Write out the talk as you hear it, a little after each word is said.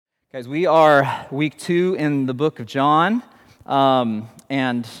Guys, we are week 2 in the book of John,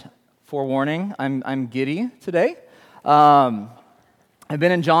 and forewarning, I'm giddy today. I've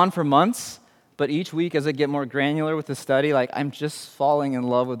been in John for months, but each week as I get more granular with the study, I'm just falling in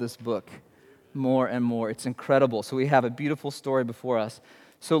love with this book more and more. It's incredible. So we have a beautiful story before us.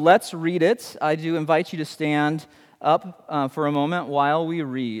 So let's read it. I do invite you to stand up for a moment while we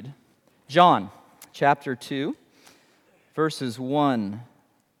read. John, chapter 2, verses 1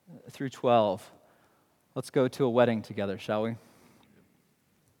 through 12. Let's go to a wedding together, shall we?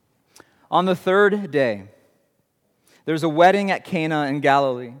 On the third day, there's a wedding at Cana in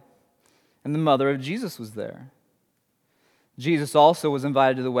Galilee, and the mother of Jesus was there. Jesus also was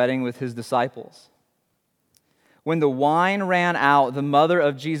invited to the wedding with his disciples. When the wine ran out, the mother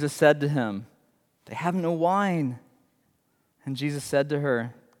of Jesus said to him, "They have no wine." And Jesus said to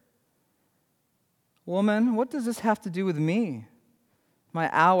her, "Woman, what does this have to do with me? My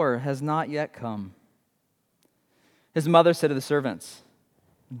hour has not yet come." His mother said to the servants,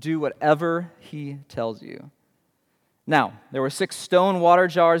 "Do whatever he tells you." Now, there were 6 stone water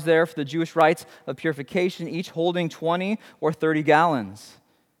jars there for the Jewish rites of purification, each holding 20 or 30 gallons.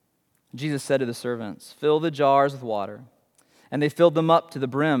 Jesus said to the servants, "Fill the jars with water." And they filled them up to the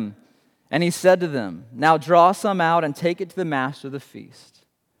brim. And he said to them, "Now draw some out and take it to the master of the feast."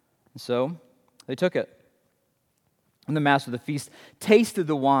 And so they took it. And the master of the feast tasted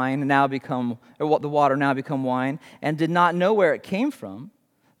the wine the water now become wine, and did not know where it came from,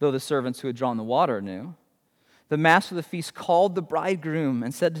 though the servants who had drawn the water knew. The master of the feast called the bridegroom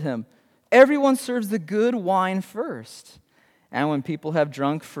and said to him, "Everyone serves the good wine first, and when people have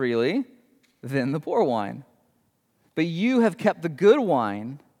drunk freely, then the poor wine. But you have kept the good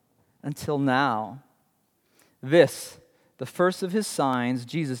wine until now." This, the first of his signs,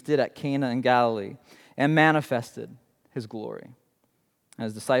 Jesus did at Cana in Galilee, and manifested his glory. And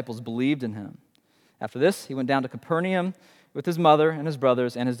his disciples believed in him. After this, he went down to Capernaum with his mother and his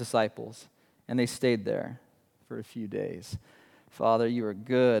brothers and his disciples, and they stayed there for a few days. Father, you are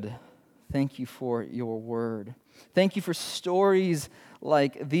good. Thank you for your word. Thank you for stories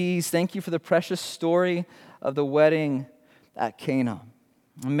like these. Thank you for the precious story of the wedding at Cana.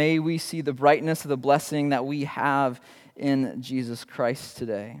 May we see the brightness of the blessing that we have in Jesus Christ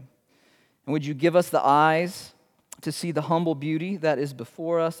today. And would you give us the eyes to see the humble beauty that is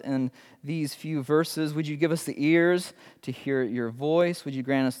before us in these few verses? Would you give us the ears to hear your voice? Would you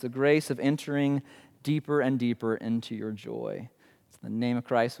grant us the grace of entering deeper and deeper into your joy? It's in the name of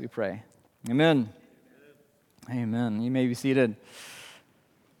Christ we pray. Amen. Amen. You may be seated.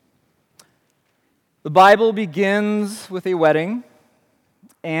 The Bible begins with a wedding,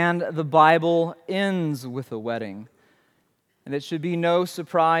 and the Bible ends with a wedding. And it should be no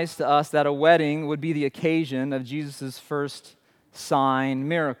surprise to us that a wedding would be the occasion of Jesus' first sign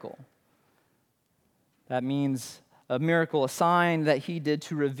miracle. That means a miracle, a sign that he did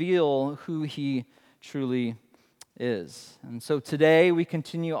to reveal who he truly is. And so today we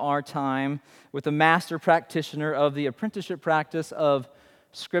continue our time with the master practitioner of the apprenticeship practice of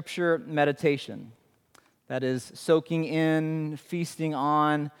Scripture meditation. That is, soaking in, feasting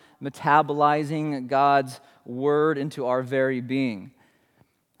on, metabolizing God's word into our very being.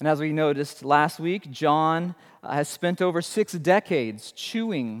 And as we noticed last week, John has spent over 6 decades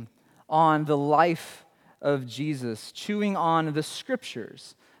chewing on the life of Jesus, chewing on the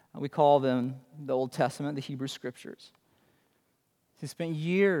Scriptures. We call them the Old Testament, the Hebrew Scriptures. He spent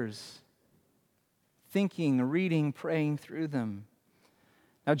years thinking, reading, praying through them.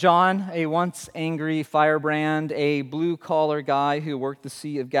 Now, John, a once angry firebrand, a blue-collar guy who worked the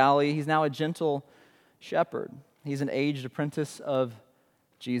Sea of Galilee, he's now a gentle shepherd. He's an aged apprentice of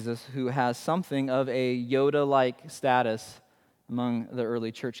Jesus who has something of a Yoda-like status among the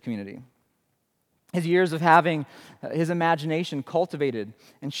early church community. His years of having his imagination cultivated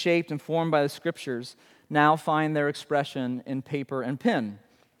and shaped and formed by the Scriptures now find their expression in paper and pen.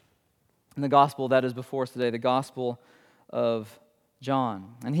 In the gospel that is before us today, the Gospel of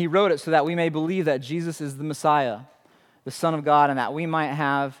John. And he wrote it so that we may believe that Jesus is the Messiah, the Son of God, and that we might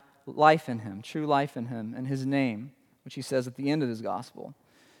have life in him, true life in him, and his name, which he says at the end of his gospel.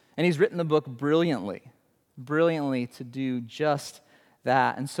 And he's written the book brilliantly to do just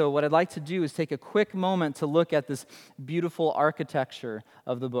that. And so what I'd like to do is take a quick moment to look at this beautiful architecture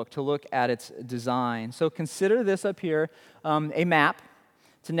of the book, to look at its design. So consider this up here, a map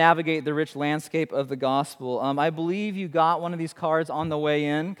to navigate the rich landscape of the gospel. I believe you got one of these cards on the way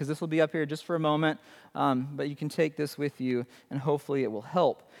in, because this will be up here just for a moment, but you can take this with you, and hopefully it will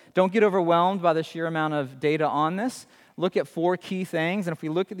help. Don't get overwhelmed by the sheer amount of data on this. Look at 4 key things, and if we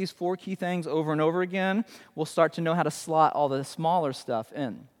look at these 4 key things over and over again, we'll start to know how to slot all the smaller stuff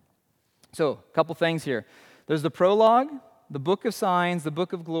in. So, a couple things here. There's the prologue, the book of signs, the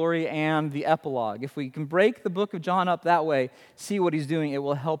book of glory, and the epilogue. If we can break the book of John up that way, see what he's doing, it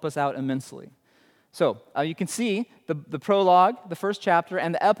will help us out immensely. So, you can see the prologue, the first chapter,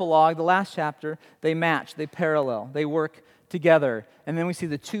 and the epilogue, the last chapter, they match, they parallel, they work together. And then we see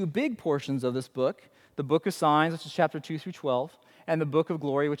the two big portions of this book, the book of signs, which is chapter 2 through 12, and the book of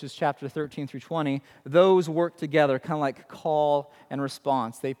glory, which is chapter 13 through 20. Those work together, kind of like call and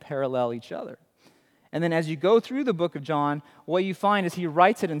response. They parallel each other. And then as you go through the book of John, what you find is he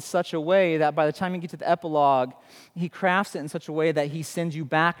writes it in such a way that by the time you get to the epilogue, he crafts it in such a way that he sends you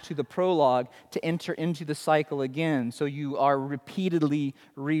back to the prologue to enter into the cycle again. So you are repeatedly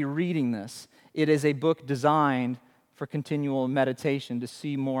rereading this. It is a book designed for continual meditation to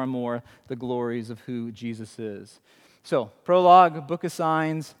see more and more the glories of who Jesus is. So, prologue, book of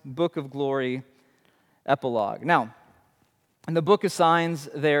signs, book of glory, epilogue. Now, in the book of signs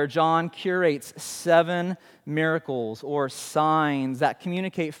there, John curates 7 miracles or signs that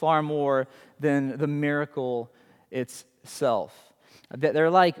communicate far more than the miracle itself.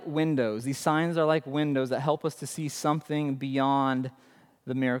 They're like windows. These signs are like windows that help us to see something beyond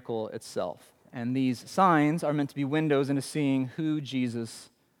the miracle itself. And these signs are meant to be windows into seeing who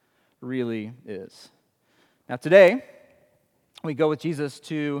Jesus really is. Now today, we go with Jesus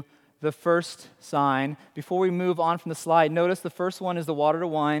to the first sign. Before we move on from the slide, notice the first one is the water to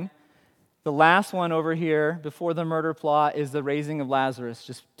wine. The last one over here, before the murder plot, is the raising of Lazarus.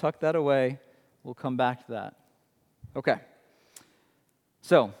 Just tuck that away. We'll come back to that. Okay.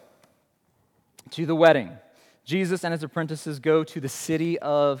 So, to the wedding. Jesus and his apprentices go to the city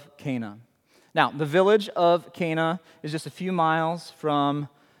of Cana. Now, the village of Cana is just a few miles from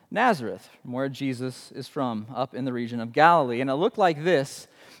Nazareth, from where Jesus is from, up in the region of Galilee. And it looked like this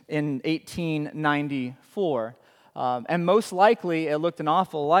in 1894. And most likely, it looked an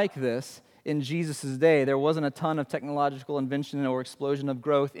awful like this in Jesus' day. There wasn't a ton of technological invention or explosion of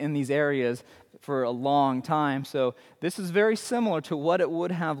growth in these areas for a long time. So this is very similar to what it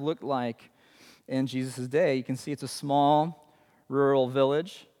would have looked like in Jesus' day. You can see it's a small, rural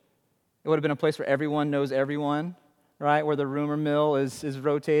village. It would have been a place where everyone knows everyone, right? Where the rumor mill is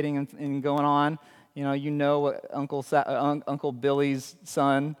rotating and going on. You know what Uncle Billy's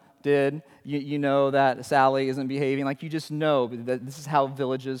son did. You know that Sally isn't behaving. Like, you just know that this is how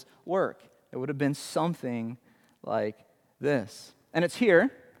villages work. It would have been something like this. And it's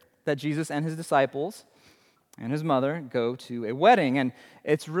here that Jesus and his disciples and his mother go to a wedding. And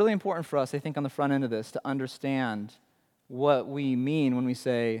it's really important for us, I think, on the front end of this to understand what we mean when we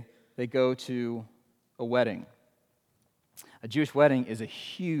say they go to a wedding. A Jewish wedding is a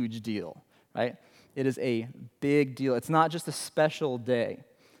huge deal, right? It is a big deal. It's not just a special day.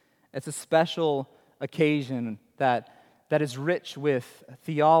 It's a special occasion that is rich with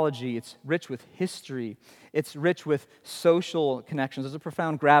theology. It's rich with history. It's rich with social connections. There's a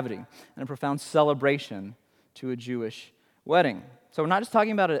profound gravity and a profound celebration to a Jewish wedding. So we're not just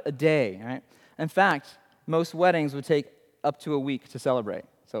talking about a day, right? In fact, most weddings would take up to a week to celebrate.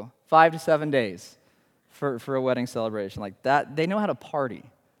 So 5 to 7 days for a wedding celebration like that. They know how to party,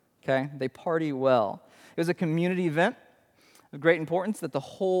 okay? They party well. It was a community event of great importance that the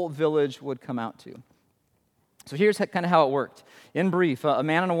whole village would come out to. So here's kind of how it worked. In brief, a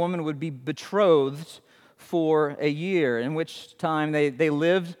man and a woman would be betrothed for a year, in which time they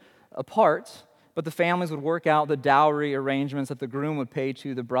lived apart, but the families would work out the dowry arrangements that the groom would pay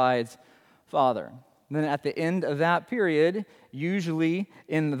to the bride's father. And then at the end of that period, usually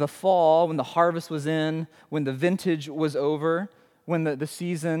in the fall, when the harvest was in, when the vintage was over, when the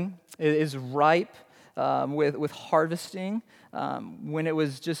season is ripe with harvesting, when it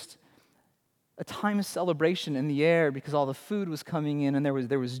was just a time of celebration in the air because all the food was coming in and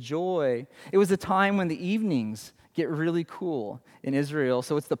there was joy. It was a time when the evenings get really cool in Israel,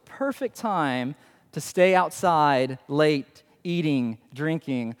 so it's the perfect time to stay outside late, eating,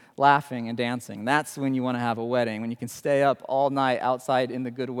 drinking, laughing, and dancing. That's when you want to have a wedding, when you can stay up all night outside in the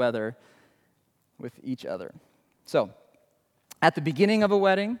good weather with each other. So, at the beginning of a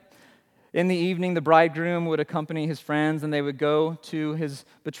wedding, in the evening, the bridegroom would accompany his friends, and they would go to his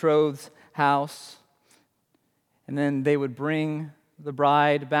betrothed's house, and then they would bring the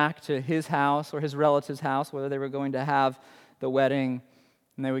bride back to his house or his relative's house, whether they were going to have the wedding,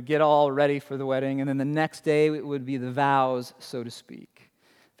 and they would get all ready for the wedding, and then the next day it would be the vows, so to speak.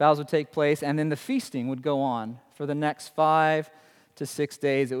 Vows would take place, and then the feasting would go on for the next 5 to 6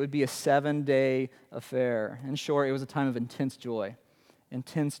 days. It would be a 7-day affair. In short, it was a time of intense joy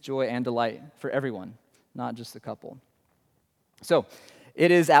and delight for everyone, not just the couple. So, it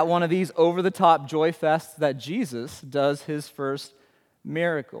is at one of these over-the-top joy fests that Jesus does his first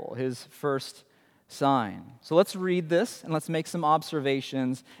miracle, his first sign. So let's read this and let's make some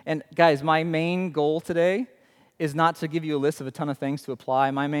observations. And guys, my main goal today is not to give you a list of a ton of things to apply.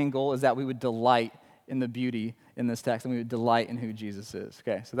 My main goal is that we would delight in the beauty in this text and we would delight in who Jesus is.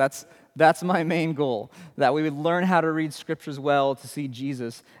 Okay, so that's my main goal, that we would learn how to read scriptures well to see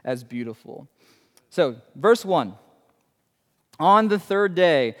Jesus as beautiful. So, verse 1. On the third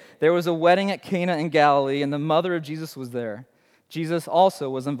day, there was a wedding at Cana in Galilee, and the mother of Jesus was there. Jesus also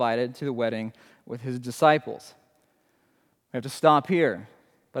was invited to the wedding with his disciples. We have to stop here.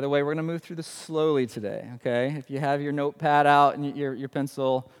 By the way, we're going to move through this slowly today, okay? If you have your notepad out and your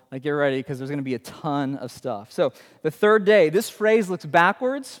pencil, like, get ready, because there's going to be a ton of stuff. So, the third day, this phrase looks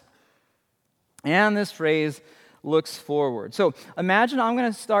backwards, and this phrase looks forward. So, imagine I'm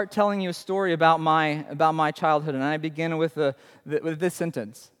going to start telling you a story about my childhood, and I begin with this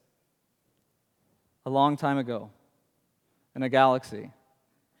sentence. A long time ago, in a galaxy,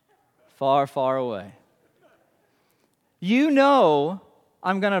 far, far away. You know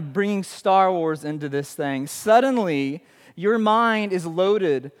I'm going to bring Star Wars into this thing. Suddenly, your mind is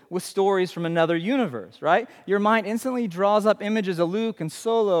loaded with stories from another universe, right? Your mind instantly draws up images of Luke and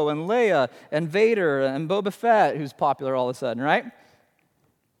Solo and Leia and Vader and Boba Fett, who's popular all of a sudden, right?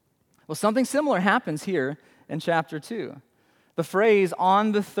 Well, something similar happens here in chapter 2. The phrase,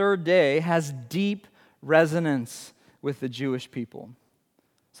 on the third day, has deep resonance with the Jewish people.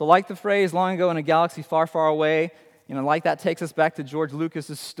 So like the phrase, long ago in a galaxy far, far away, like that takes us back to George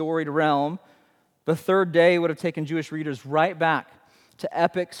Lucas's storied realm, the third day would have taken Jewish readers right back to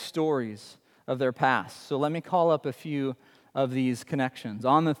epic stories of their past. So let me call up a few of these connections.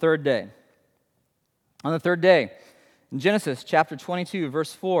 On the third day, in Genesis chapter 22,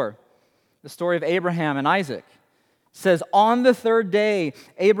 verse 4, the story of Abraham and Isaac says, on the third day,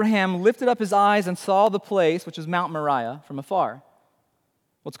 Abraham lifted up his eyes and saw the place, which is Mount Moriah, from afar.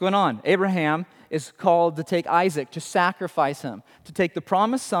 What's going on? Abraham is called to take Isaac, to sacrifice him, to take the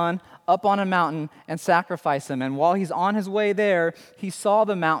promised son up on a mountain and sacrifice him. And while he's on his way there, he saw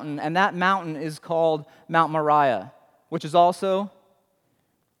the mountain, and that mountain is called Mount Moriah, which is also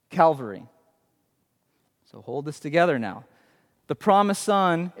Calvary. So hold this together now. The promised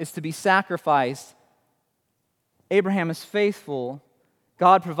son is to be sacrificed. Abraham is faithful.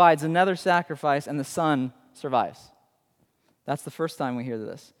 God provides another sacrifice, and the son survives. That's the first time we hear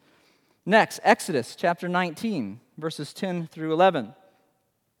this. Next, Exodus chapter 19, verses 10 through 11.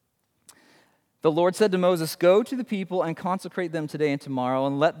 The Lord said to Moses, go to the people and consecrate them today and tomorrow,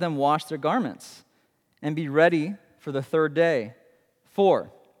 and let them wash their garments and be ready for the third day.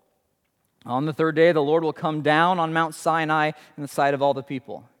 4, on the third day, the Lord will come down on Mount Sinai in the sight of all the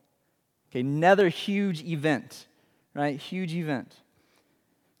people. Okay, another huge event, right? Huge event.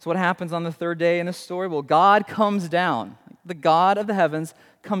 So what happens on the third day in this story? Well, God comes down. The God of the heavens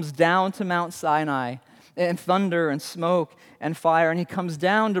comes down to Mount Sinai in thunder and smoke and fire, and he comes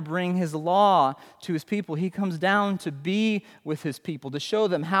down to bring his law to his people. He comes down to be with his people, to show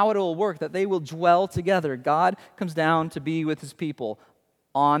them how it will work, that they will dwell together. God comes down to be with his people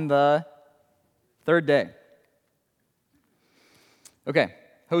on the third day. Okay,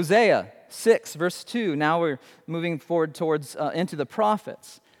 Hosea 6, verse 2. Now we're moving forward towards into the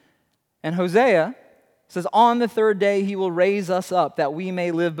prophets. And Hosea says, on the third day he will raise us up that we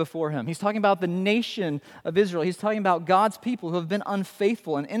may live before him. He's talking about the nation of Israel. He's talking about God's people who have been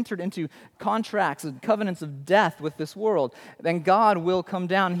unfaithful and entered into contracts and covenants of death with this world. Then God will come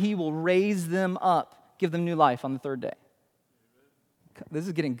down. He will raise them up, give them new life on the third day. This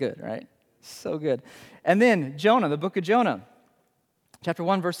is getting good, right? So good. And then Jonah, the book of Jonah, chapter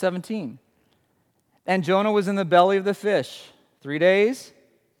 1, verse 17. And Jonah was in the belly of the fish 3 days,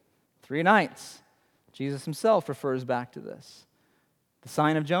 3 nights. Jesus himself refers back to this. The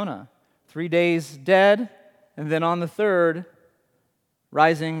sign of Jonah. 3 days dead, and then on the third,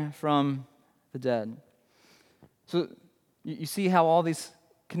 rising from the dead. So you see how all these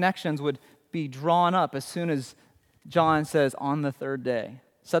connections would be drawn up as soon as John says, on the third day.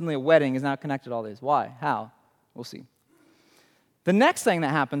 Suddenly a wedding is now connected to all these. Why? How? We'll see. The next thing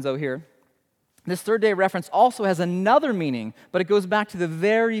that happens, though, here, this third day reference also has another meaning, but it goes back to the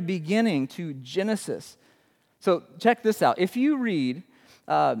very beginning, to Genesis. So check this out. If you read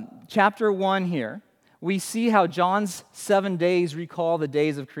chapter 1 here, we see how John's 7 days recall the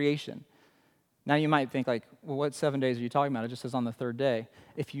days of creation. Now you might think like, well, what 7 days are you talking about? It just says on the third day.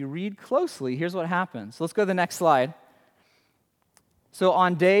 If you read closely, here's what happens. So let's go to the next slide. So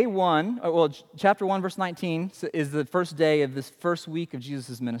on day 1, chapter 1, verse 19 is the first day of this first week of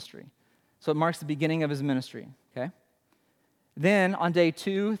Jesus' ministry. So it marks the beginning of his ministry, okay? Then on day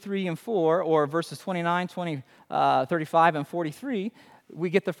 2, 3, and 4, or verses 29, 35, and 43, we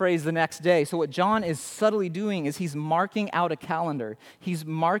get the phrase the next day. So what John is subtly doing is he's marking out a calendar. He's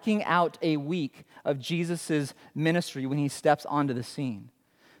marking out a week of Jesus' ministry when he steps onto the scene.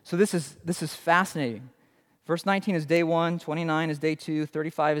 So this is fascinating. Verse 19 is day 1, 29 is day 2,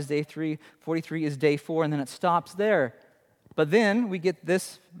 35 is day 3, 43 is day 4, and then it stops there. But then we get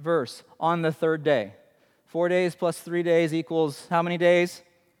this verse, on the third day. 4 days plus 3 days equals how many days?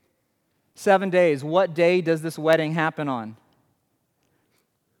 7 days. What day does this wedding happen on?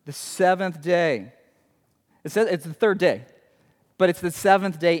 The seventh day. It says it's the third day, but it's the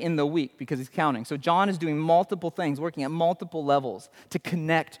seventh day in the week because he's counting. So John is doing multiple things, working at multiple levels to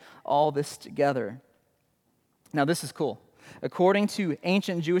connect all this together. Now, this is cool. According to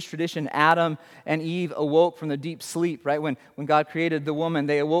ancient Jewish tradition, Adam and Eve awoke from the deep sleep, right? When God created the woman,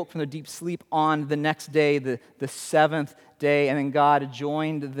 they awoke from the deep sleep on the next day, the seventh day, and then God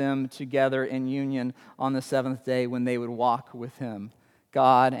joined them together in union on the seventh day when they would walk with him.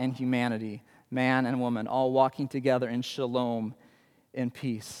 God and humanity, man and woman, all walking together in shalom, in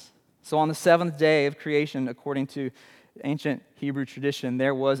peace. So on the seventh day of creation, according to ancient Hebrew tradition,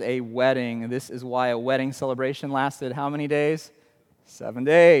 there was a wedding. This is why a wedding celebration lasted how many days? 7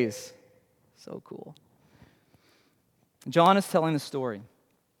 days. So cool. John is telling the story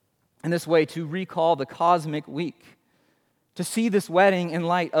in this way to recall the cosmic week, to see this wedding in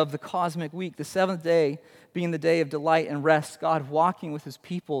light of the cosmic week, the seventh day being the day of delight and rest, God walking with his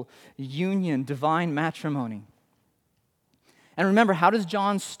people, union, divine matrimony. And remember, how does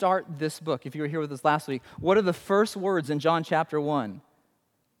John start this book? If you were here with us last week, what are the first words in John chapter 1?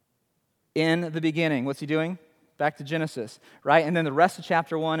 In the beginning. What's he doing? Back to Genesis, right? And then the rest of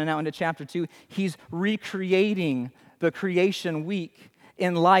chapter 1 and now into chapter 2, he's recreating the creation week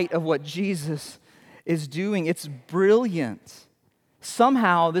in light of what Jesus is doing. It's brilliant.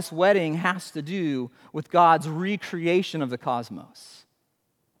 Somehow this wedding has to do with God's recreation of the cosmos.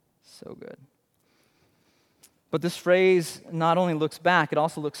 So good. But this phrase not only looks back, it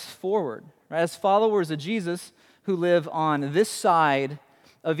also looks forward. Right? As followers of Jesus who live on this side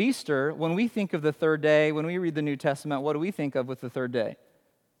of Easter, when we think of the third day, when we read the New Testament, what do we think of with the third day?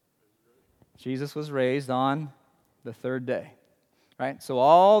 Jesus was raised on the third day. Right? So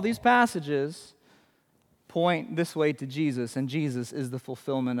all these passages point this way to Jesus, and Jesus is the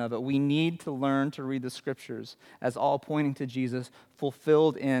fulfillment of it. We need to learn to read the Scriptures as all pointing to Jesus,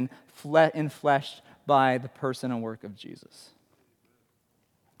 fulfilled in flesh by the person and work of Jesus.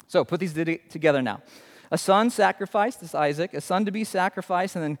 So put these together now. A son sacrificed, this is Isaac, a son to be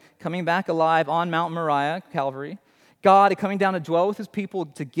sacrificed and then coming back alive on Mount Moriah, Calvary. God coming down to dwell with his people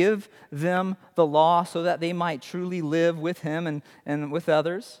to give them the law so that they might truly live with him and with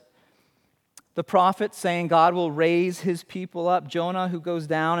others. The prophet saying God will raise his people up. Jonah, who goes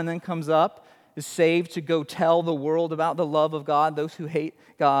down and then comes up, is saved to go tell the world about the love of God, those who hate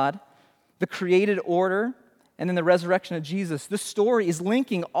God. The created order, and then the resurrection of Jesus. This story is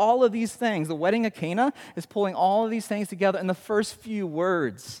linking all of these things. The wedding of Cana is pulling all of these things together in the first few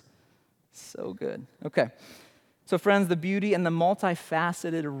words. So good. Okay. So friends, the beauty and the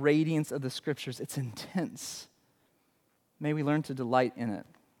multifaceted radiance of the Scriptures, it's intense. May we learn to delight in it.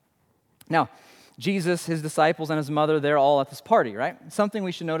 Now, Jesus, his disciples, and his mother, they're all at this party, right? Something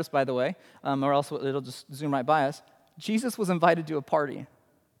we should notice, by the way, or else it'll just zoom right by us. Jesus was invited to a party.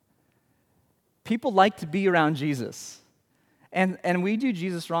 People like to be around Jesus. And we do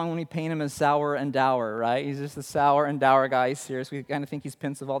Jesus wrong when we paint him as sour and dour, right? He's just a sour and dour guy. He's serious. We kind of think he's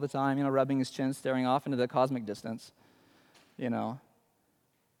pensive all the time, rubbing his chin, staring off into the cosmic distance,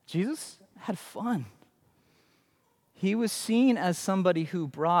 Jesus had fun. He was seen as somebody who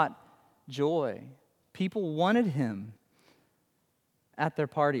brought joy. People wanted him at their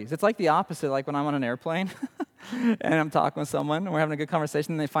parties. It's like the opposite, like when I'm on an airplane and I'm talking with someone and we're having a good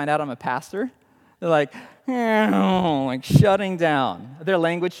conversation and they find out I'm a pastor. They're like shutting down. Their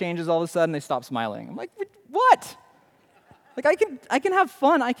language changes all of a sudden, they stop smiling. I'm like, what? Like I can have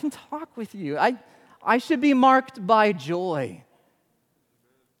fun. I can talk with you. I should be marked by joy.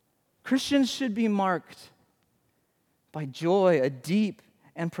 Christians should be marked by joy, a deep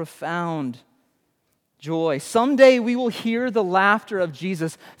and profound joy. Someday we will hear the laughter of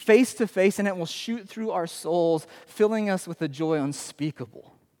Jesus face to face, and it will shoot through our souls, filling us with a joy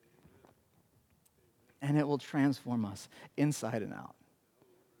unspeakable. And it will transform us inside and out.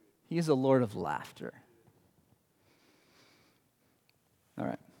 He is a Lord of laughter. All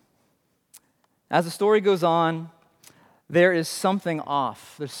right. As the story goes on, there is something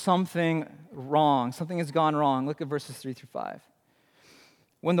off. There's something wrong. Something has gone wrong. Look at verses 3 through 5.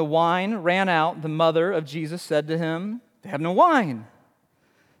 When the wine ran out, the mother of Jesus said to him, They have no wine.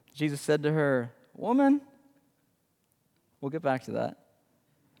 Jesus said to her, Woman, we'll get back to that.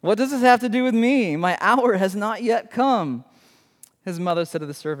 What does this have to do with me? My hour has not yet come. His mother said to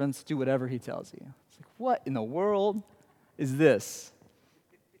the servants, Do whatever he tells you. It's like, what in the world is this?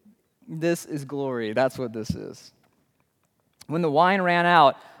 This is glory. That's what this is. When the wine ran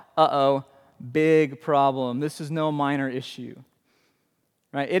out, big problem. This is no minor issue.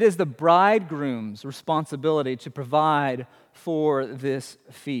 Right? It is the bridegroom's responsibility to provide for this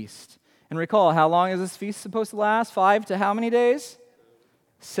feast. And recall, how long is this feast supposed to last? 5 to how many days?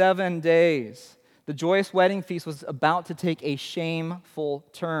 7 days. The joyous wedding feast was about to take a shameful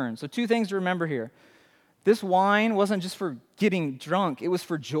turn. So 2 things to remember here. This wine wasn't just for getting drunk, it was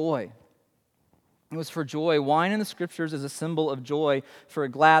for joy. It was for joy. Wine in the scriptures is a symbol of joy for a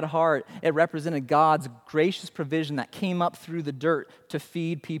glad heart. It represented God's gracious provision that came up through the dirt to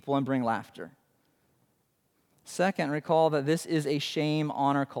feed people and bring laughter. Second, recall that this is a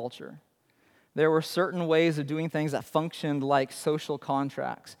shame-honor culture. There were certain ways of doing things that functioned like social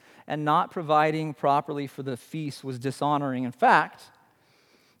contracts, and not providing properly for the feast was dishonoring. In fact,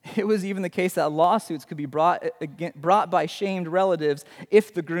 it was even the case that lawsuits could be brought by shamed relatives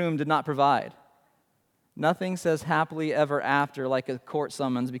if the groom did not provide. Nothing says happily ever after like a court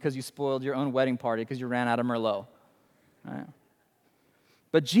summons because you spoiled your own wedding party because you ran out of Merlot. Right?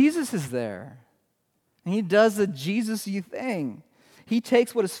 But Jesus is there, and he does the Jesus-y thing. He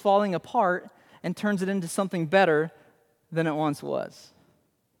takes what is falling apart and turns it into something better than it once was.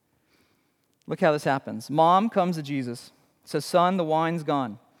 Look how this happens. Mom comes to Jesus, says, Son, the wine's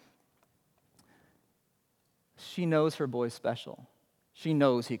gone. She knows her boy's special. She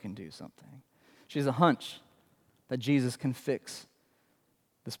knows he can do something. She has a hunch that Jesus can fix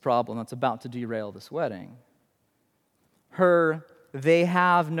this problem that's about to derail this wedding. Her, they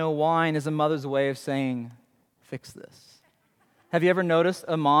have no wine is a mother's way of saying, fix this. Have you ever noticed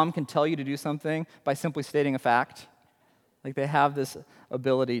a mom can tell you to do something by simply stating a fact? Like they have this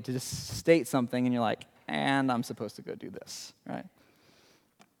ability to just state something and you're like, and I'm supposed to go do this, right?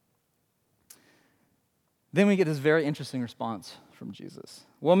 Then we get this very interesting response from Jesus.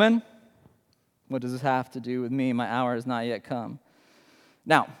 Woman, what does this have to do with me? My hour has not yet come.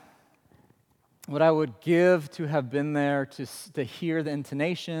 Now, what I would give to have been there to hear the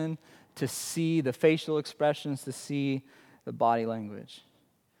intonation, to see the facial expressions, to see the body language.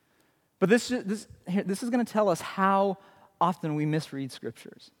 But this is going to tell us how often we misread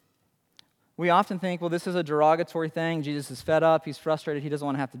scriptures. We often think, well, this is a derogatory thing. Jesus is fed up. He's frustrated. He doesn't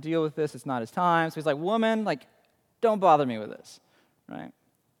want to have to deal with this. It's not his time. So he's like, woman, don't bother me with this, right?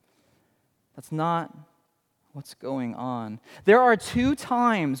 That's not what's going on. There are 2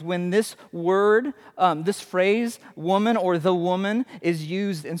 times when this word, this phrase, woman or the woman, is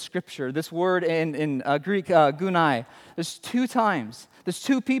used in Scripture. This word in Greek, gunai. There's 2 times. There's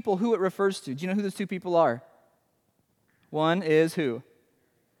 2 people who it refers to. Do you know who those 2 people are? One is who?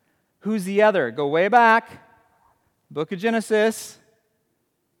 Who's the other? Go way back. Book of Genesis.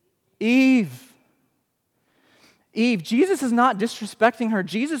 Eve. Eve, Jesus is not disrespecting her.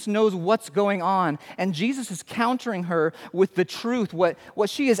 Jesus knows what's going on, and Jesus is countering her with the truth. What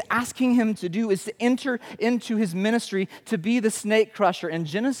she is asking him to do is to enter into his ministry to be the snake crusher. In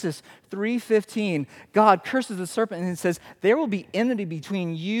Genesis 3:15, God curses the serpent and says, there will be enmity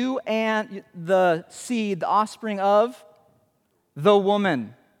between you and the seed, the offspring of the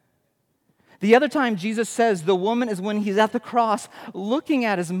woman. The other time Jesus says the woman is when he's at the cross looking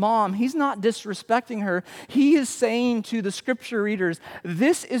at his mom. He's not disrespecting her. He is saying to the scripture readers,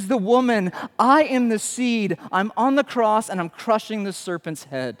 this is the woman. I am the seed. I'm on the cross and I'm crushing the serpent's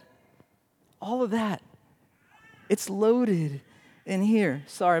head. All of that. It's loaded in here.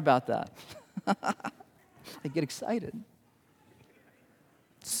 Sorry about that. I get excited.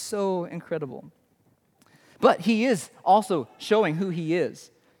 So incredible. But he is also showing who he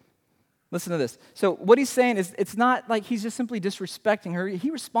is. Listen to this. So what he's saying is it's not like he's just simply disrespecting her.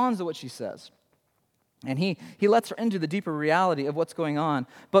 He responds to what she says. And he lets her into the deeper reality of what's going on.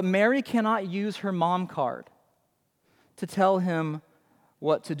 But Mary cannot use her mom card to tell him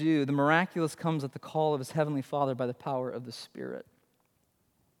what to do. The miraculous comes at the call of his heavenly Father by the power of the Spirit.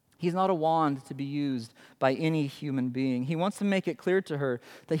 He's not a wand to be used by any human being. He wants to make it clear to her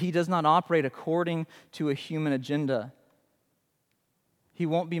that he does not operate according to a human agenda. He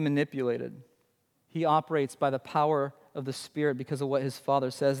won't be manipulated. He operates by the power of the Spirit because of what his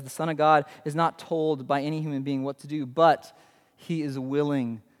Father says. The Son of God is not told by any human being what to do, but he is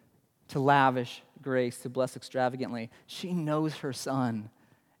willing to lavish grace, to bless extravagantly. She knows her Son,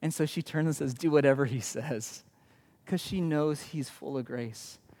 and so she turns and says, do whatever he says, because she knows he's full of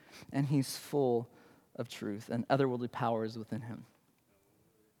grace and he's full of truth, and otherworldly powers within him.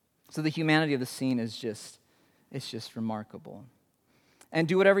 So the humanity of the scene is just remarkable. And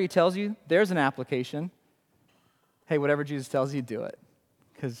do whatever he tells you. There's an application. Hey, whatever Jesus tells you, do it,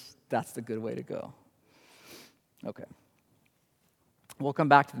 because that's the good way to go. Okay. We'll come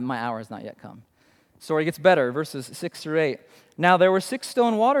back to my hour has not yet come. Story gets better, verses 6 through 8. Now there were 6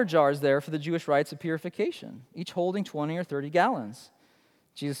 stone water jars there for the Jewish rites of purification, each holding 20 or 30 gallons.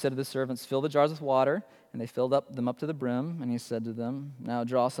 Jesus said to the servants, fill the jars with water, and they filled them up to the brim, and he said to them, now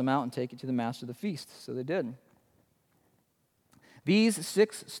draw some out and take it to the master of the feast. So they did. These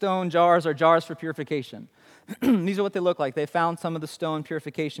 6 stone jars are jars for purification. These are what they look like. They found some of the stone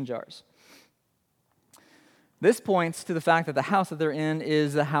purification jars. This points to the fact that the house that they're in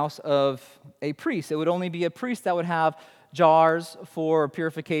is the house of a priest. It would only be a priest that would have jars for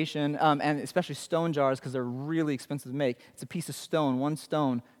purification, and especially stone jars because they're really expensive to make. It's a piece of stone, one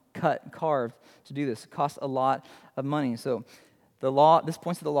stone cut, carved to do this. It costs a lot of money. So this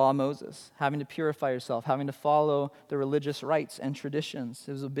points to the law of Moses, having to purify yourself, having to follow the religious rites and traditions.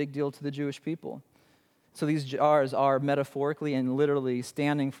 It was a big deal to the Jewish people. So these jars are metaphorically and literally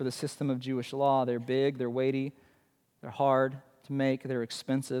standing for the system of Jewish law. They're big, they're weighty, they're hard to make, they're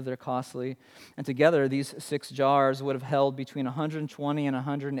expensive, they're costly. And together, these 6 jars would have held between 120 and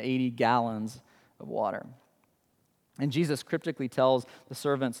 180 gallons of water. And Jesus cryptically tells the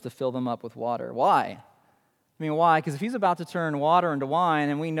servants to fill them up with water. Why? I mean, why? Because if he's about to turn water into wine,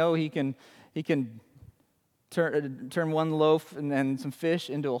 and we know he can turn one loaf and some fish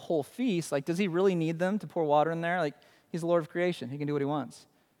into a whole feast, like, does he really need them to pour water in there? Like, he's the Lord of creation. He can do what he wants.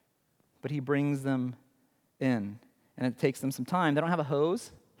 But he brings them in, and it takes them some time. They don't have a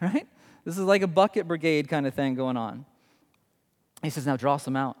hose, right? This is like a bucket brigade kind of thing going on. He says, now draw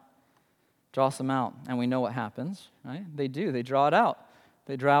some out. Draw some out. And we know what happens, right? They do. They draw it out.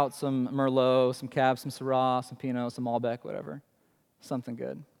 They draw out some Merlot, some Cab, some Syrah, some Pinot, some Malbec, whatever. Something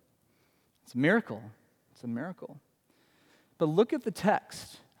good. It's a miracle. It's a miracle. But look at the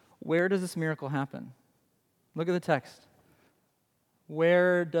text. Where does this miracle happen? Look at the text.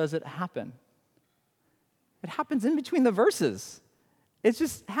 Where does it happen? It happens in between the verses. It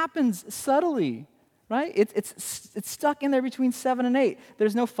just happens subtly, right? It's stuck in there between 7 and 8.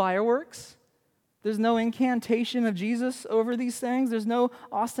 There's no fireworks. There's no incantation of Jesus over these things. There's no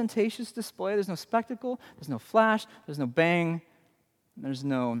ostentatious display. There's no spectacle. There's no flash. There's no bang. There's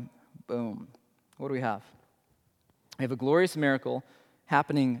no boom. What do we have? We have a glorious miracle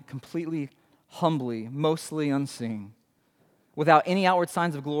happening completely humbly, mostly unseen. Without any outward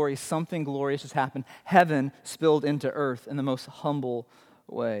signs of glory, something glorious has happened. Heaven spilled into earth in the most humble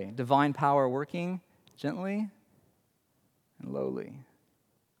way. Divine power working gently and lowly.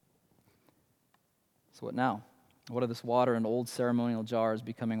 So what now? What are this water and old ceremonial jars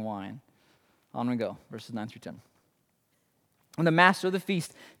becoming wine? I'm going to go, verses 9 through 10. When the master of the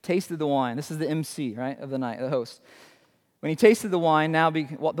feast tasted the wine, this is the MC, right, of the night, the host. When he tasted the wine,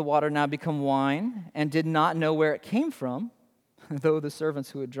 the water now become wine, and did not know where it came from, though the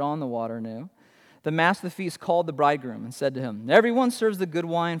servants who had drawn the water knew, the master of the feast called the bridegroom and said to him, everyone serves the good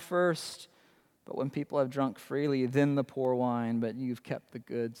wine first, but when people have drunk freely, then the poor wine, but you've kept the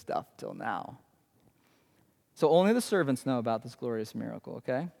good stuff till now. So only the servants know about this glorious miracle,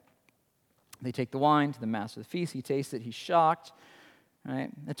 okay? They take the wine to the master of the feast. He tastes it. He's shocked, right?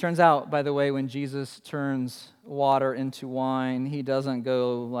 It turns out, by the way, when Jesus turns water into wine, he doesn't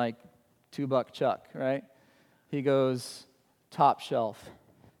go like $2 Chuck, right? He goes top shelf.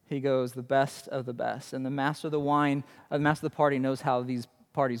 He goes the best of the best. And the master of the wine, the master of the party knows how these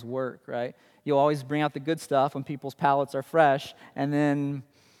parties work, right? You'll always bring out the good stuff when people's palates are fresh, and then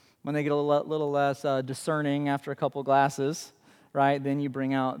when they get a little less discerning after a couple glasses, right, then you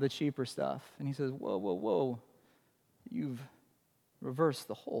bring out the cheaper stuff. And he says, whoa, you've reversed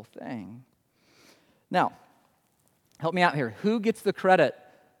the whole thing. Now, help me out here. Who gets the credit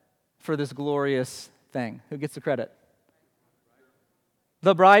for this glorious thing? Who gets the credit?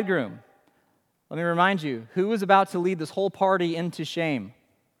 The bridegroom. Let me remind you, who was about to lead this whole party into shame?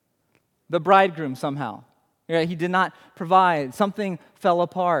 The bridegroom somehow. Yeah, he did not provide. Something fell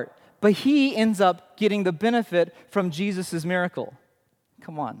apart. But he ends up getting the benefit from Jesus' miracle.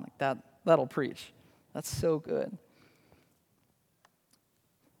 Come on, like that'll preach. That's so good.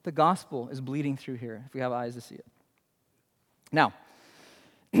 The gospel is bleeding through here, if we have eyes to see it. Now,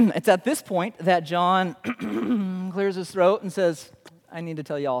 it's at this point that John clears his throat and says, I need to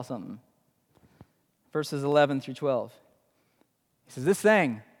tell you all something. Verses 11 through 12. He says, this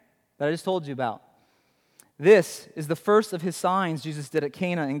thing that I just told you about, this is the first of his signs Jesus did at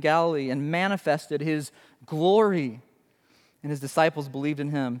Cana in Galilee and manifested his glory. And his disciples believed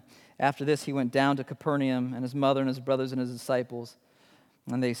in him. After this, he went down to Capernaum, and his mother and his brothers and his disciples,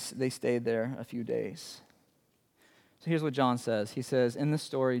 and they stayed there a few days. So here's what John says. He says, in this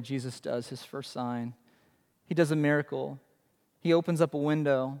story, Jesus does his first sign. He does a miracle. He opens up a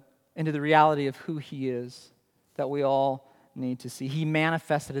window into the reality of who he is that we all need to see. He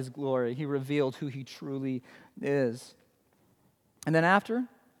manifested his glory. He revealed who he truly is. And then after,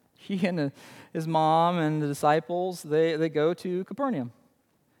 he and his mom and the disciples, they go to Capernaum.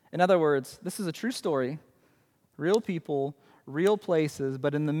 In other words, this is a true story, real people, real places,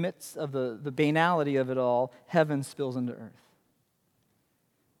 but in the midst of the banality of it all, heaven spills into earth.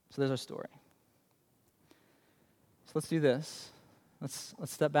 So there's our story. So let's do this. Let's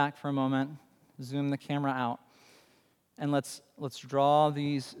step back for a moment, zoom the camera out, and let's draw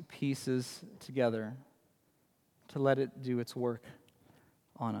these pieces together to let it do its work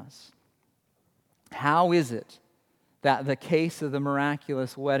on us. How is it that the case of the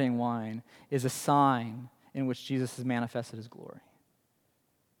miraculous wedding wine is a sign in which Jesus has manifested his glory?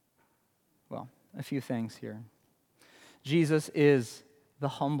 Well, a few things here. Jesus is the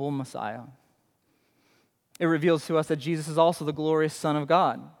humble Messiah. It reveals to us that Jesus is also the glorious Son of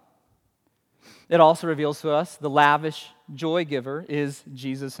God. It also reveals to us the lavish joy giver is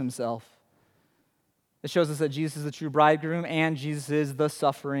Jesus himself. It shows us that Jesus is the true bridegroom and Jesus is the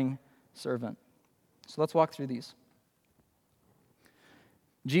suffering servant. So let's walk through these.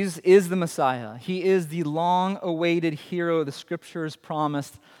 Jesus is the Messiah. He is the long-awaited hero the Scriptures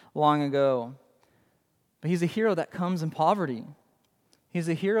promised long ago. But he's a hero that comes in poverty. He's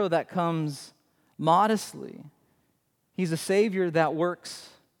a hero that comes modestly. He's a Savior that works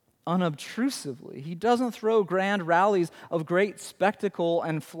unobtrusively. He doesn't throw grand rallies of great spectacle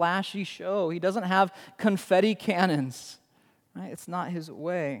and flashy show. He doesn't have confetti cannons. Right? It's not his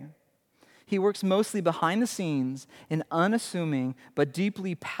way. He works mostly behind the scenes in unassuming but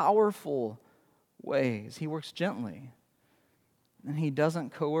deeply powerful ways. He works gently. And he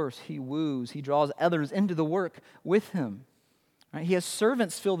doesn't coerce. He woos. He draws others into the work with him. Right? He has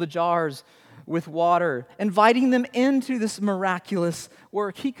servants fill the jars with water, inviting them into this miraculous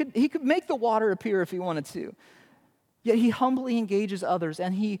work. He could make the water appear if he wanted to. Yet he humbly engages others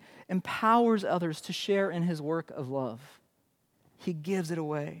and he empowers others to share in his work of love. He gives it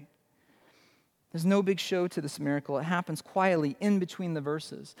away. There's no big show to this miracle. It happens quietly in between the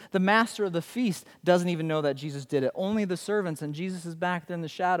verses. The master of the feast doesn't even know that Jesus did it. Only the servants, and Jesus is back there in the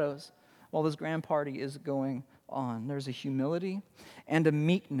shadows while this grand party is going on. There's a humility and a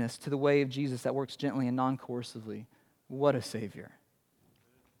meekness to the way of Jesus that works gently and non-coercively. What a Savior.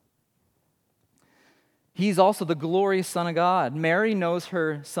 He's also the glorious Son of God. Mary knows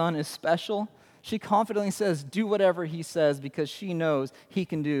her Son is special. She confidently says, do whatever he says because she knows he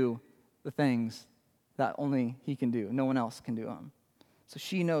can do the things that only he can do. No one else can do them. So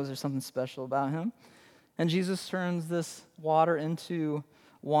she knows there's something special about him. And Jesus turns this water into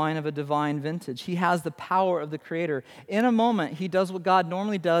wine of a divine vintage. He has the power of the Creator. In a moment, he does what God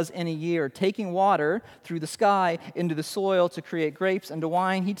normally does in a year, taking water through the sky into the soil to create grapes and to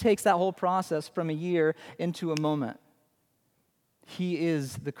wine. He takes that whole process from a year into a moment. He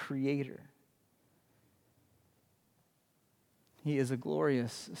is the Creator. He is a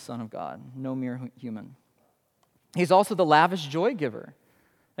glorious Son of God, no mere human. He's also the lavish joy giver.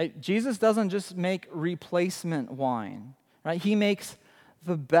 Right? Jesus doesn't just make replacement wine. Right? He makes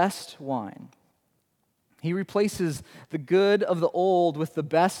the best wine. He replaces the good of the old with the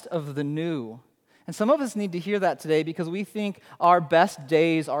best of the new. And some of us need to hear that today because we think our best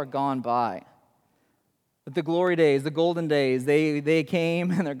days are gone by. But the glory days, the golden days, they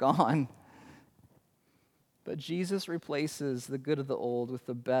came and they're gone. But Jesus replaces the good of the old with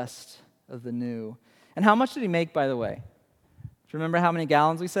the best of the new. And how much did he make, by the way? Do you remember how many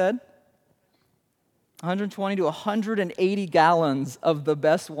gallons we said? 120 to 180 gallons of the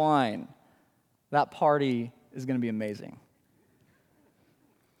best wine. That party is going to be amazing.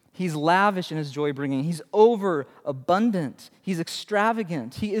 He's lavish in his joy bringing. He's overabundant. He's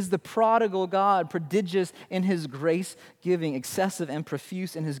extravagant. He is the prodigal God, prodigious in his grace giving, excessive and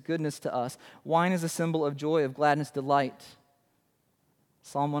profuse in his goodness to us. Wine is a symbol of joy, of gladness, delight.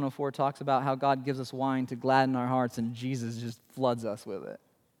 Psalm 104 talks about how God gives us wine to gladden our hearts, and Jesus just floods us with it.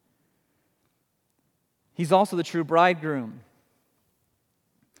 He's also the true bridegroom.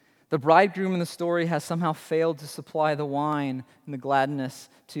 The bridegroom in the story has somehow failed to supply the wine and the gladness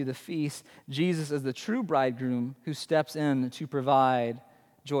to the feast. Jesus is the true bridegroom who steps in to provide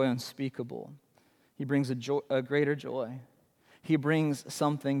joy unspeakable. He brings a greater joy. He brings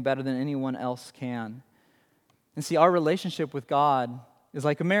something better than anyone else can. And see, our relationship with God is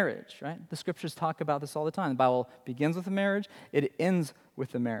like a marriage, right? The scriptures talk about this all the time. The Bible begins with a marriage, it ends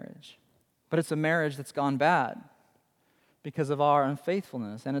with a marriage. But it's a marriage that's gone bad because of our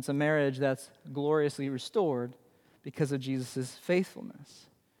unfaithfulness, and it's a marriage that's gloriously restored because of Jesus' faithfulness.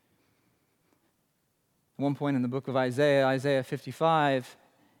 At one point in the book of Isaiah, Isaiah 55,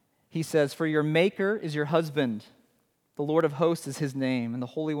 he says, "For your Maker is your husband, the Lord of hosts is his name, and the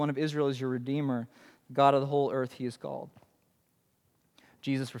Holy One of Israel is your Redeemer. God of the whole earth he is called."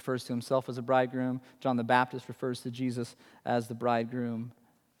 Jesus refers to himself as a bridegroom. John the Baptist refers to Jesus as the bridegroom.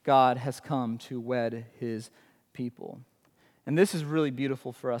 God has come to wed his people. And this is really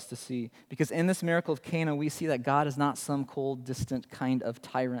beautiful for us to see, because in this miracle of Cana, we see that God is not some cold, distant kind of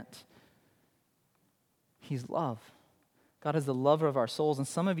tyrant. He's love. God is the lover of our souls, and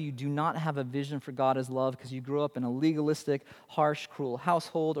some of you do not have a vision for God as love because you grew up in a legalistic, harsh, cruel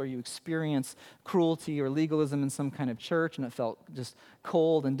household, or you experienced cruelty or legalism in some kind of church and it felt just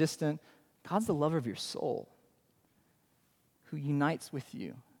cold and distant. God's the lover of your soul who unites with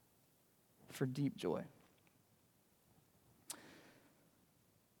you for deep joy.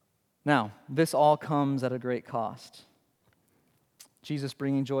 Now, this all comes at a great cost. Jesus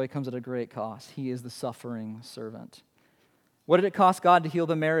bringing joy comes at a great cost. He is the suffering servant. What did it cost God to heal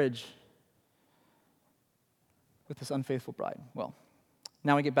the marriage with this unfaithful bride? Well,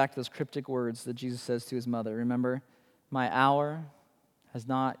 now we get back to those cryptic words that Jesus says to his mother. Remember, "My hour has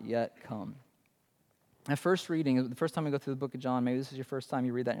not yet come." At first reading, the first time we go through the book of John, maybe this is your first time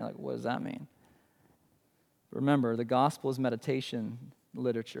you read that and you're like, what does that mean? Remember, the gospel is meditation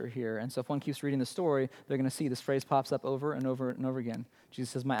literature here. And so if one keeps reading the story, they're going to see this phrase pops up over and over and over again. Jesus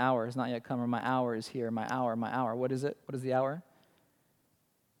says, "My hour has not yet come," or "My hour is here, my hour, my hour." What is it? What is the hour?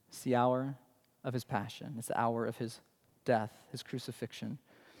 It's the hour of his passion. It's the hour of his death, his crucifixion,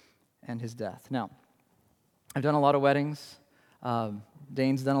 and his death. Now, I've done a lot of weddings.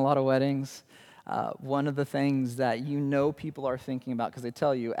 Dane's done a lot of weddings. One of the things that people are thinking about, because they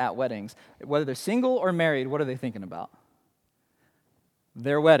tell you at weddings, whether they're single or married, what are they thinking about?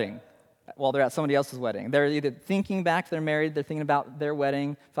 Their wedding. While they're at somebody else's wedding. They're either thinking back to their married, they're thinking about their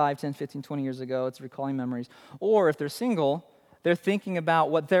wedding 5, 10, 15, 20 years ago. It's recalling memories. Or if they're single, they're thinking about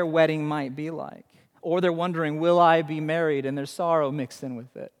what their wedding might be like. Or they're wondering, will I be married? And there's sorrow mixed in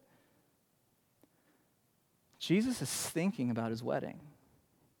with it. Jesus is thinking about his wedding.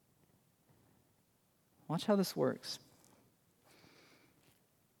 Watch how this works.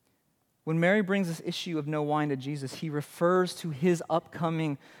 When Mary brings this issue of no wine to Jesus, he refers to his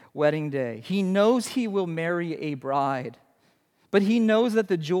upcoming wedding day. He knows he will marry a bride, but he knows that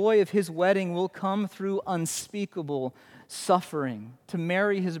the joy of his wedding will come through unspeakable suffering. To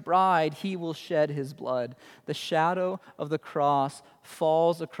marry his bride, he will shed his blood. The shadow of the cross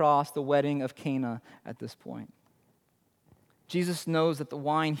falls across the wedding of Cana at this point. Jesus knows that the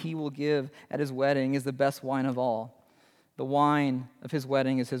wine he will give at his wedding is the best wine of all. The wine of his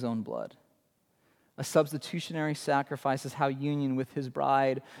wedding is his own blood. A substitutionary sacrifice is how union with his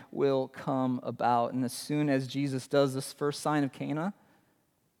bride will come about. And as soon as Jesus does this first sign of Cana,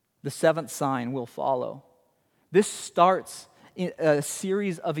 the seventh sign will follow. This starts a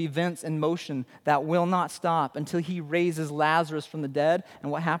series of events in motion that will not stop until he raises Lazarus from the dead.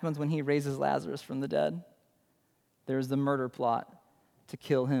 And what happens when he raises Lazarus from the dead? There's the murder plot to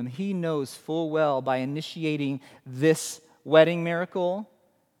kill him. He knows full well by initiating this wedding miracle,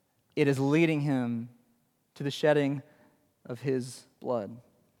 it is leading him to the shedding of his blood.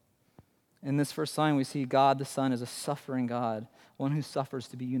 In this first sign, we see God the Son is a suffering God, one who suffers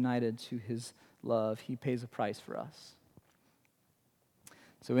to be united to his love. He pays a price for us.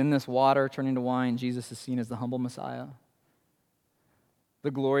 So in this water turning to wine, Jesus is seen as the humble Messiah, the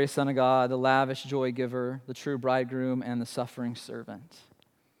glorious Son of God, the lavish joy giver, the true bridegroom, and the suffering servant.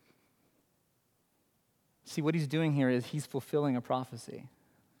 See, what he's doing here is he's fulfilling a prophecy.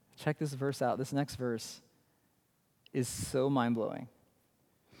 Check this verse out. This next verse is so mind-blowing.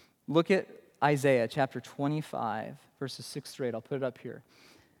 Look at Isaiah chapter 25, verses 6 through 8. I'll put it up here.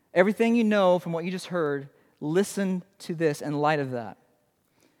 Everything you know from what you just heard, listen to this in light of that.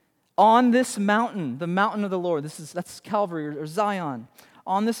 On this mountain, the mountain of the Lord, that's Calvary or Zion.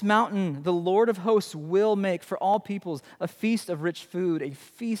 On this mountain, the Lord of hosts will make for all peoples a feast of rich food, a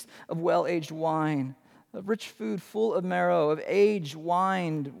feast of well-aged wine, of rich food full of marrow, of aged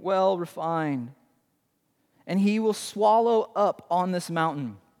wine well refined. And he will swallow up on this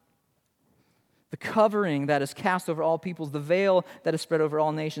mountain the covering that is cast over all peoples, the veil that is spread over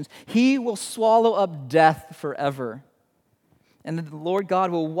all nations. He will swallow up death forever. And the Lord God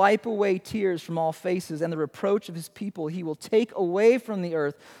will wipe away tears from all faces, and the reproach of his people he will take away from the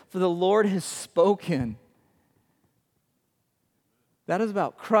earth, for the Lord has spoken. That is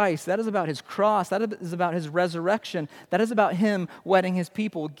about Christ. That is about his cross. That is about his resurrection. That is about him wedding his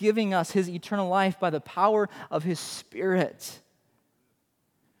people, giving us his eternal life by the power of his Spirit.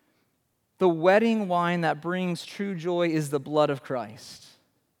 The wedding wine that brings true joy is the blood of Christ.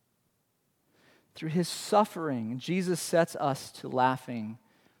 Through his suffering, Jesus sets us to laughing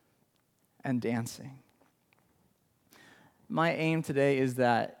and dancing. My aim today is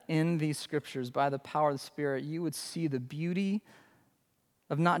that in these scriptures, by the power of the Spirit, you would see the beauty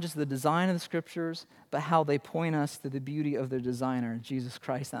of not just the design of the scriptures, but how they point us to the beauty of their designer, Jesus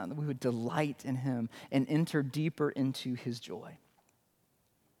Christ, and that we would delight in him and enter deeper into his joy.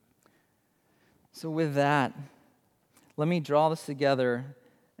 So with that, let me draw this together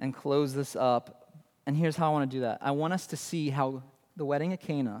and close this up. And here's how I want to do that. I want us to see how the wedding at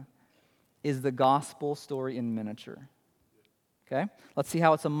Cana is the gospel story in miniature. Okay? Let's see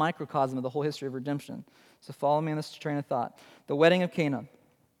how it's a microcosm of the whole history of redemption. So follow me in this train of thought. The wedding of Cana.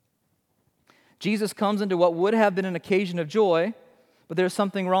 Jesus comes into what would have been an occasion of joy, but there's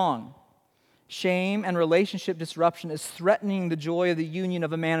something wrong. Shame and relationship disruption is threatening the joy of the union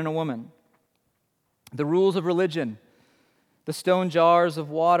of a man and a woman. The rules of religion, the stone jars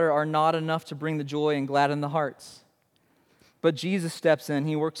of water are not enough to bring the joy and gladden the hearts. But Jesus steps in.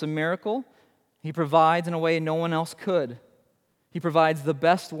 He works a miracle. He provides in a way no one else could. He provides the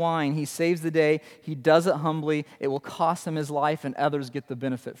best wine. He saves the day. He does it humbly. It will cost him his life, and others get the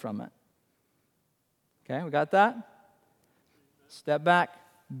benefit from it. Okay, we got that? Step back.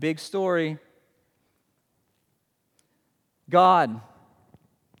 Big story. God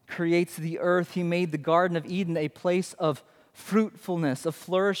creates the earth. He made the Garden of Eden a place of fruitfulness, of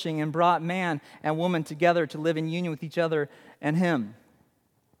flourishing, and brought man and woman together to live in union with each other and him,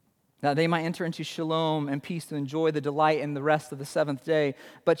 that they might enter into shalom and peace to enjoy the delight in the rest of the seventh day.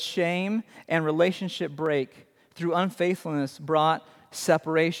 But shame and relationship break through unfaithfulness brought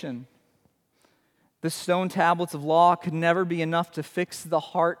separation. The stone tablets of law could never be enough to fix the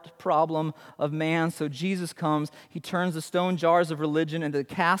heart problem of man. So Jesus comes. He turns the stone jars of religion into the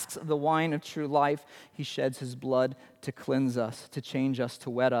casks of the wine of true life. He sheds his blood to cleanse us, to change us,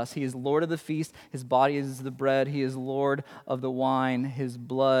 to wed us. He is Lord of the feast. His body is the bread. He is Lord of the wine. His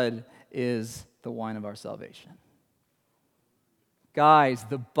blood is the wine of our salvation. Guys,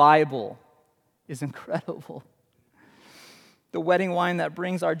 the Bible is incredible. The wedding wine that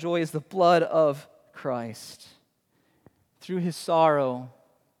brings our joy is the blood of Christ. Through his sorrow,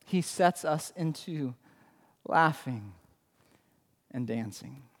 he sets us into laughing and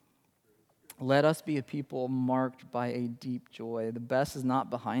dancing. Let us be a people marked by a deep joy. The best is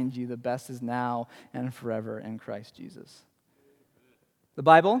not behind you. The best is now and forever in Christ Jesus. The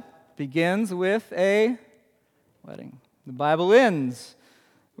Bible begins with a wedding. The Bible ends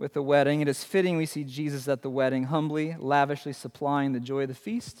with a wedding. It is fitting we see Jesus at the wedding, humbly, lavishly supplying the joy of the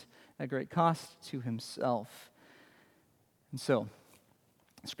feast at great cost to himself. And so,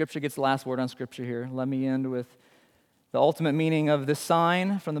 Scripture gets the last word on Scripture here. Let me end with the ultimate meaning of this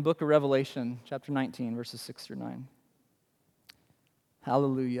sign from the book of Revelation, chapter 19, verses 6 through 9.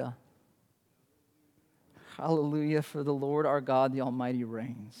 Hallelujah. Hallelujah, for the Lord our God, the Almighty,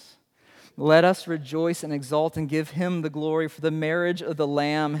 reigns. Let us rejoice and exult and give him the glory, for the marriage of the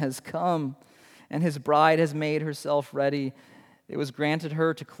Lamb has come, and his bride has made herself ready. It was granted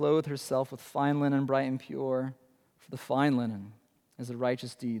her to clothe herself with fine linen, bright and pure, for the fine linen is the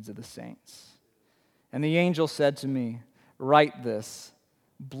righteous deeds of the saints. And the angel said to me, write this,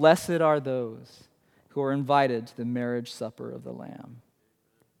 blessed are those who are invited to the marriage supper of the Lamb.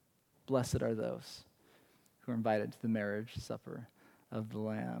 Blessed are those who are invited to the marriage supper of the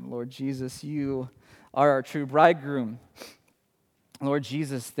Lamb. Lord Jesus, you are our true bridegroom. Lord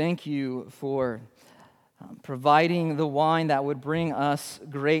Jesus, thank you for providing the wine that would bring us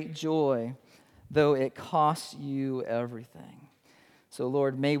great joy, though it costs you everything. So,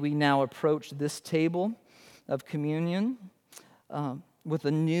 Lord, may we now approach this table of communion with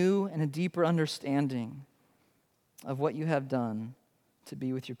a new and a deeper understanding of what you have done to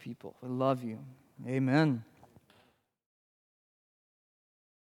be with your people. We love you. Amen.